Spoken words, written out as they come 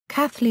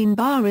Kathleen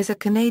Barr is a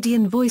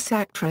Canadian voice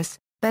actress,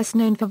 best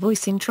known for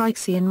voicing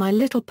Trixie in My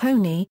Little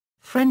Pony,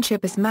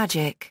 Friendship is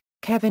Magic,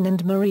 Kevin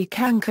and Marie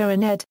Kanker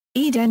in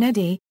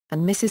Eddy,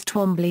 and Mrs.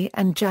 Twombly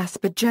and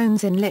Jasper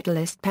Jones in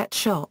Littlest Pet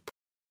Shop.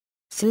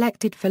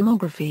 Selected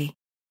filmography.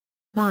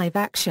 Live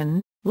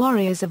action,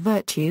 Warriors of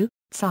Virtue,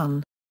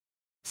 Sun.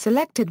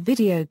 Selected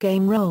video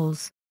game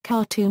roles,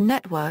 Cartoon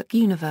Network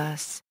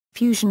Universe,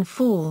 Fusion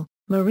Fall,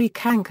 Marie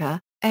Kanker,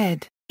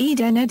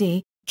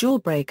 Eddy,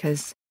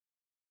 Jawbreakers.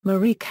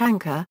 Marie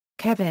Kanker,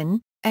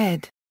 Kevin,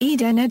 Eddy,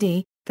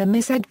 The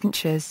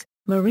Misadventures,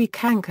 Marie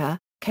Kanker,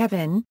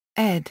 Kevin,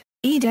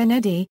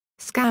 Eddy,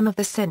 Scam of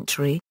the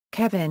Century,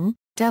 Kevin,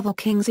 Devil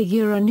Kings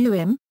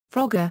Neuim,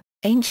 Frogger,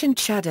 Ancient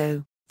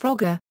Shadow,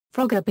 Frogger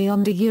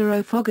Beyond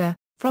Frogger,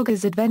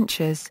 Frogger's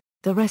Adventures,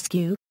 The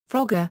Rescue,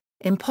 Frogger,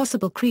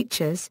 Impossible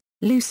Creatures,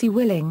 Lucy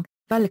Willing,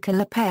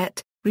 Volcala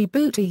Pet,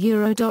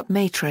 Reboot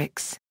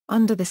Matrix,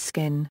 Under the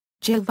Skin,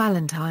 Jill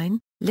Valentine,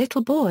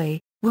 Little Boy,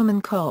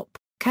 Woman Cop,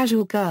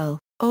 Casual Girl,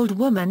 Old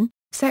Woman,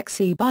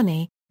 Sexy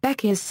Bunny,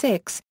 Becky is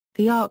 6,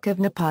 The Ark of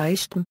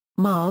Napishtim,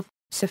 Marv,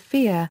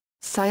 Sophia,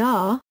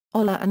 Sayar,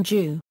 Ola and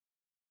Jew.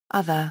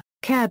 Other,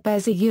 Care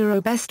Bears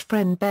Best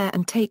Friend Bear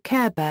and Take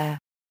Care Bear.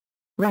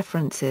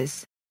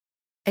 References.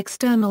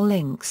 External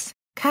links,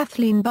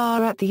 Kathleen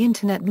Barr at the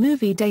Internet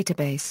Movie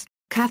Database,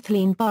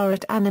 Kathleen Barr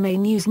at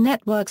Anime News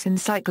Network's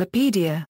Encyclopedia.